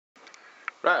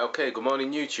Right, okay, good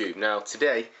morning YouTube. Now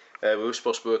today we were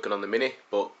supposed to be working on the Mini,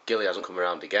 but Gilly hasn't come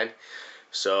around again.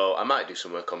 So I might do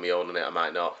some work on my own on it, I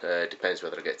might not, depends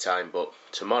whether I get time. But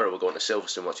tomorrow we're going to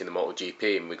Silverstone watching the Moto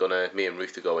GP, and me and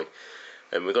Ruth are going.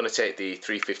 And we're going to take the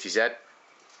 350Z.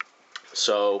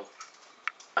 So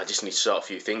I just need to sort a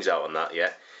few things out on that,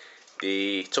 yeah.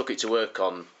 Took it to work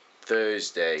on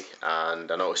Thursday,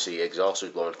 and I noticed the exhaust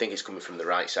was blowing. I think it's coming from the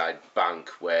right side bank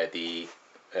where the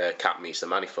cap meets the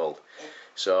manifold.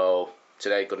 So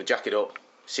today, going to jack it up,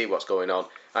 see what's going on.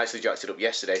 I actually jacked it up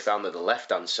yesterday, found that the left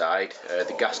hand side,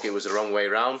 the gasket was the wrong way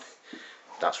round.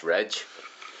 That's Reg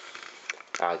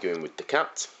arguing with the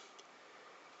cat.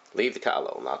 Leave the cat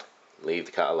alone, lad. Leave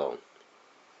the cat alone.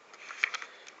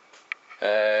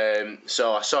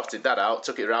 So I sorted that out,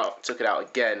 took it out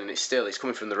again, and it's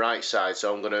coming from the right side.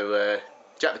 So I'm going to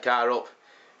jack the car up,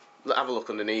 have a look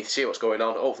underneath, see what's going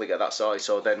on, hopefully get that sorted,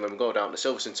 so then when we go down to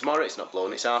Silverstone tomorrow it's not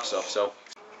blowing its arse off. So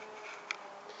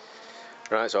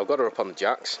right, so I've got her up on the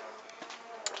jacks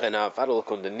and I've had a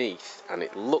look underneath, and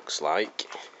it looks like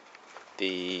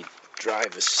the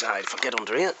driver's side, if I get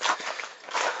under here,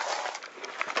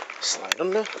 slide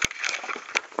under,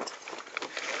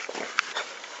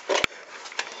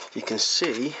 you can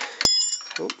see,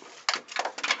 oh,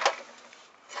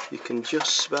 you can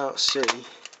just about see,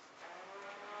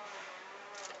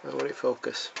 now will it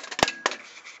focus?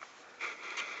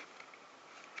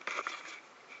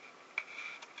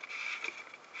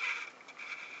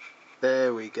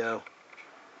 There we go.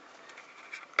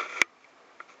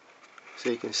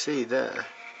 So you can see there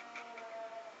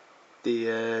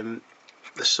the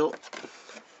soot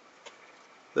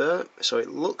there. So it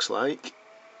looks like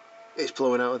it's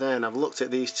blowing out of there, and I've looked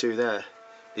at these two there.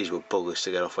 These were buggers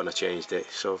to get off when I changed it.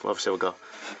 So obviously I've got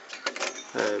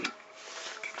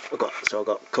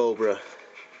Cobra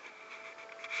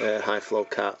high flow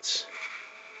cats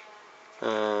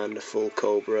and a full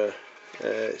Cobra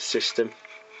system.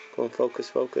 Go on,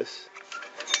 focus.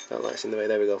 That light's in the way.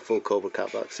 There we go. Full Cobra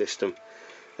catback system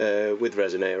with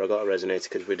resonator. I got a resonator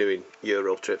because we're doing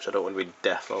Euro trips. I don't want to be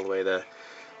deaf all the way there.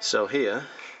 So here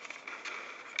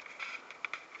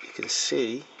you can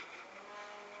see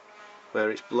where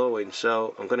it's blowing.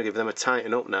 So I'm going to give them a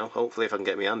tighten up now. Hopefully, if I can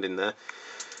get my hand in there,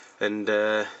 and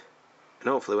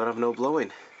hopefully we'll have no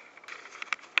blowing.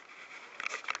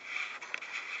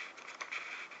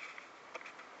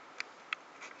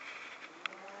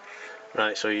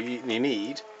 Right, so you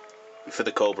need, for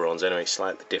the Cobra ones anyway,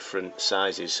 slightly different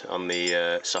sizes on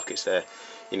the sockets there.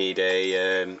 You need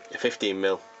a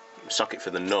 15mm socket for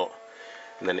the nut,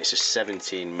 and then it's a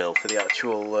 17mm for the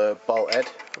actual bolt head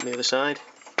on the other side.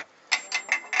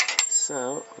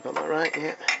 So, have I got that right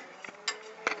yet?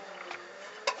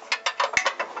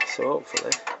 So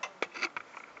hopefully,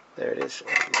 there it is,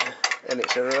 and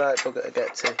it's a right bugger to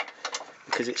get to,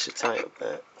 because it's so tight up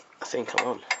there. I think I'm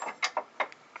on.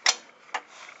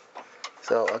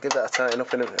 So I'll give that a tighten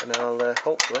up and I'll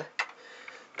hopefully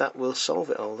that will solve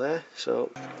it all there. So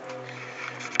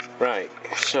right,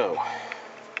 so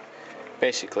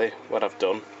basically what I've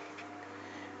done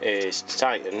is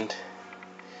tightened.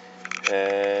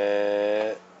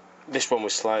 This one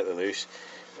was slightly loose.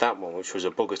 That one, which was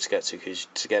a bugger to get to, because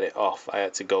to get it off I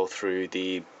had to go through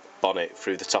the bonnet,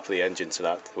 through the top of the engine to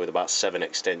that, with about 7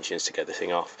 extensions to get the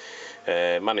thing off.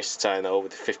 Managed to tighten that up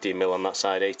with the 15mm on that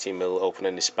side, 18mm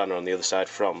open-ended spanner on the other side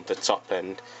from the top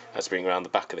end. I had to bring around the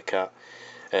back of the cat.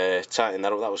 Tighten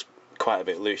that up. That was quite a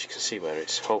bit loose. You can see where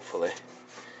it's, hopefully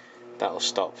that'll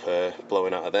stop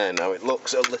blowing out of there. Now it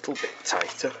looks a little bit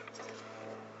tighter.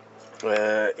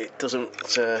 It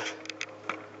doesn't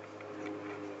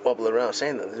wobble around.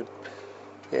 Saying that,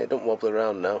 yeah, it don't wobble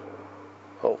around now,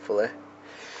 hopefully.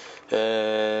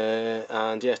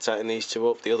 And yeah, tighten these two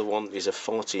up. The other one is a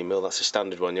 14mm. That's a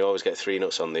standard one. You always get 3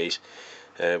 nuts on these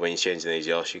when you're changing these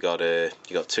exhausts. You got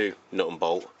 2 nut and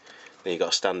bolt. Then you got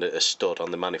a stud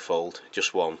on the manifold,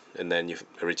 just one, and then your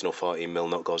original 14mm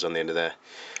nut goes on the end of there.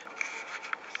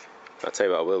 I'll tell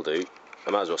you what I will do.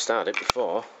 I might as well start it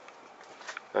before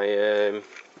we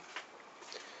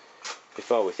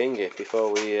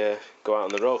go out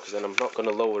on the road, because then I'm not going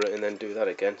to lower it and then do that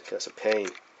again, because that's a pain.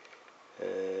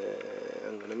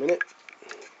 Hang on a minute.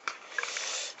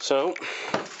 So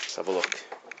let's have a look.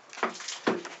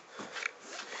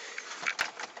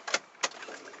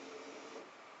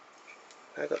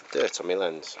 I got dirt on my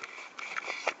lens.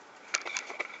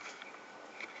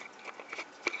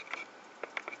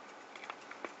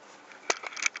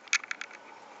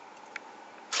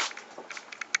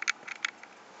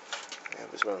 I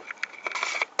have as well.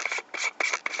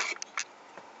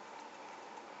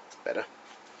 Better.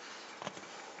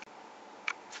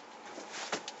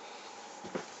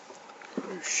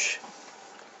 Whoosh.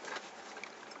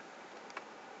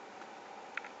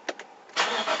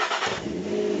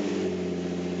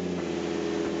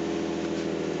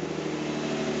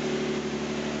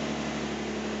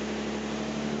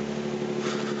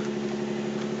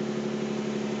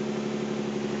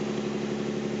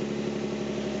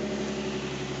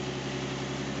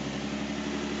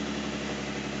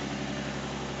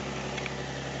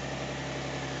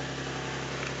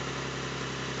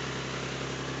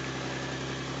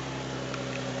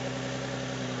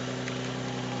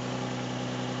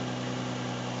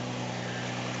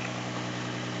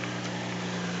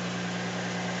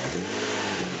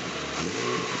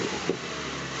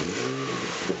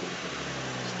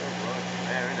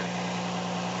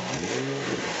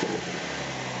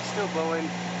 Still blowing.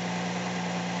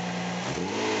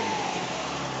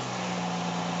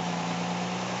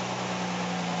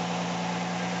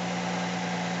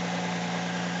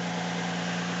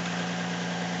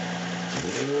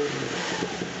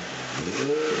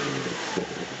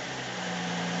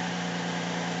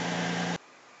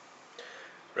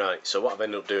 Right, so what I've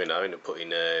ended up doing, I ended up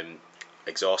putting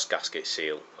exhaust gasket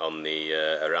seal on the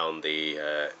around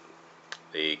the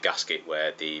gasket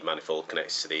where the manifold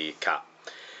connects to the cap.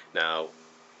 Now,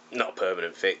 not a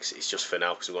permanent fix, it's just for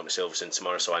now because we're going to Silverstone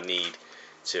tomorrow, so I need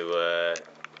to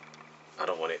I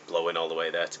don't want it blowing all the way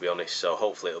there, to be honest, so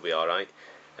hopefully it'll be alright.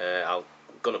 I'm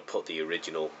going to put the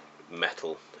original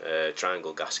metal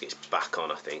triangle gaskets back on.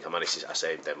 I think I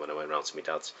saved them when I went round to my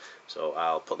dad's, so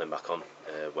I'll put them back on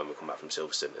when we come back from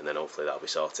Silverstone, and then hopefully that'll be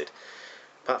sorted.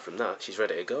 Apart from that, she's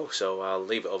ready to go, so I'll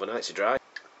leave it overnight to dry.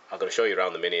 I'm going to show you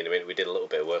around the Mini in a minute. We did a little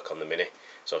bit of work on the Mini,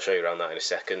 so I'll show you around that in a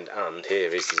second. And here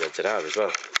is the ZZR as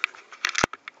well.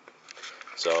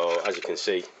 So as you can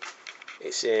see,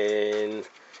 it's in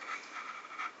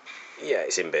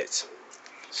bits.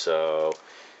 So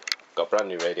got a brand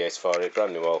new radiator for it,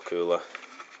 brand new oil cooler.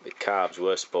 The carbs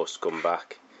were supposed to come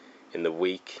back in the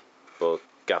week, but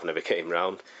Gav never came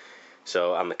round.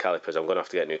 So, and the calipers, I'm going to have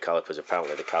to get new calipers.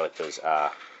 Apparently the calipers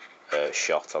are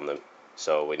shot on them,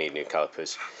 so we need new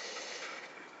calipers.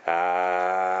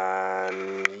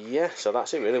 And yeah, so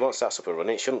that's it really. Once that's up and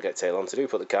running, it shouldn't get tail on to do.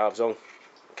 Put the carbs on,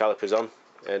 calipers on,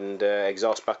 and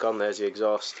exhaust back on. There's the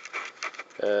exhaust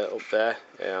up there.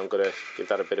 I'm going to give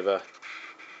that a bit of a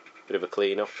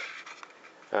clean up,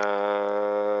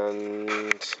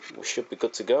 and we should be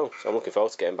good to go. So I'm looking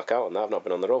forward to getting back out on that. I've not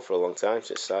been on the road for a long time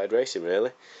since I started racing really.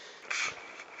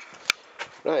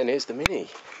 Right, and here's the Mini.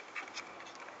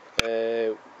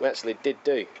 We actually did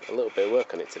do a little bit of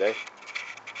work on it today.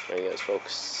 Try and get us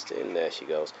focused in. There she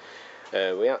goes.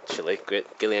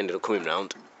 Gilly ended up coming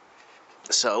round,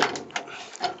 so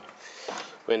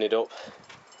we ended up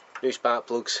new spark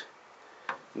plugs,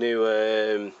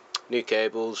 new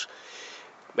cables.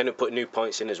 We ended up putting new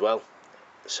points in as well.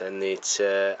 Send it,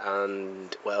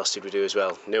 and what else did we do as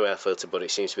well? New air filter, but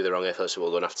it seems to be the wrong air filter, so we're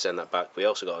going to have to send that back. We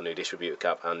also got a new distributor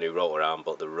cap and new rotor arm,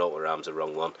 but the rotor arm's the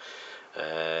wrong one.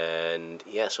 And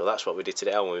yeah, so that's what we did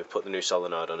today. And we put the new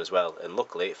solenoid on as well, and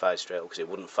luckily it fired straight up because it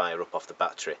wouldn't fire up off the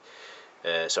battery.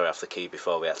 Sorry, off the key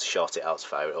before. We had to short it out to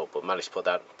fire it up, but managed to put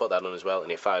that on as well,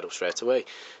 and it fired up straight away.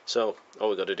 So all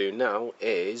we've got to do now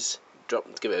is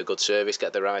give it a good service,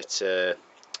 get the right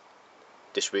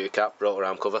distributor cap, rotor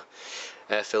arm cover,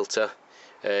 air filter,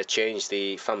 change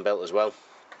the fan belt as well,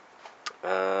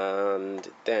 and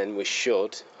then we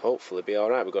should hopefully be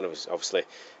alright. We're going to, obviously,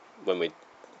 when we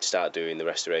start doing the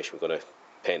restoration, we're going to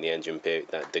paint the engine,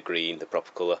 the green, the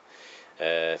proper colour,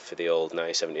 for the old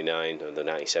 1979 or the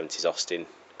 1970s Austin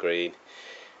green,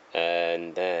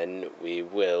 and then we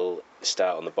will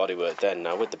start on the bodywork then.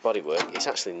 Now with the bodywork, it's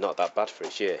actually not that bad for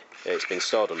its year. It's been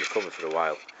stored under cover for a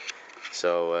while.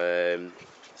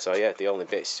 So yeah, the only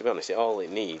bits, to be honest, all it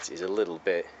needs is a little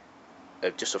bit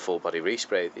of just a full body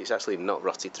respray. It's actually not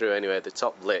rotted through anyway. The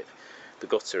top lip, the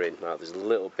gutter in, now there's a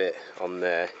little bit on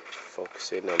there,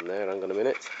 focusing on there, hang on a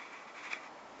minute.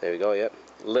 There we go, yep,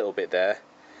 a little bit there,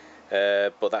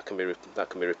 but that can be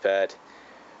repaired,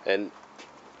 and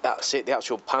that's it. The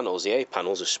actual panels, the A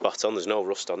panels, are spot on. There's no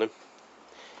rust on them.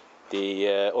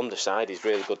 The underside is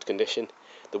really good condition.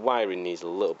 The wiring needs a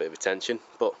little bit of attention,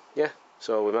 but yeah,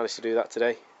 so we managed to do that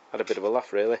today. Had a bit of a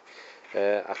laugh really.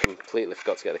 I completely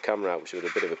forgot to get the camera out, which was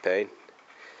a bit of a pain.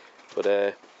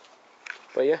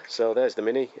 But yeah, so there's the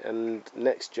Mini, and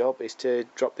next job is to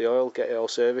drop the oil, get it all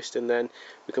serviced, and then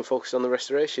we can focus on the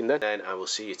restoration then. Then I will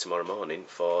see you tomorrow morning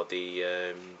for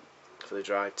the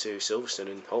drive to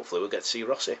Silverstone, and hopefully we'll get to see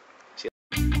Rossi.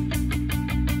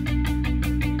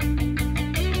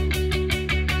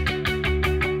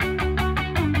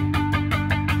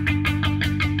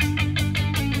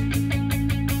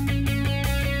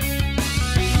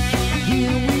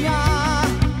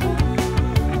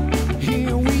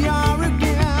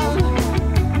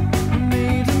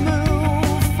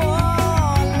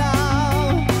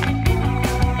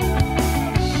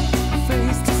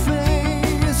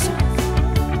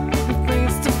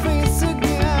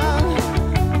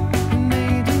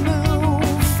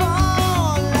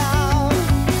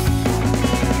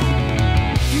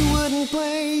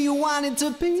 to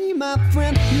be my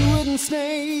friend. You wouldn't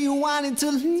stay, you wanted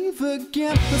to leave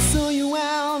again. I saw you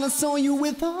out, I saw you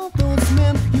with all those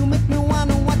men. You make me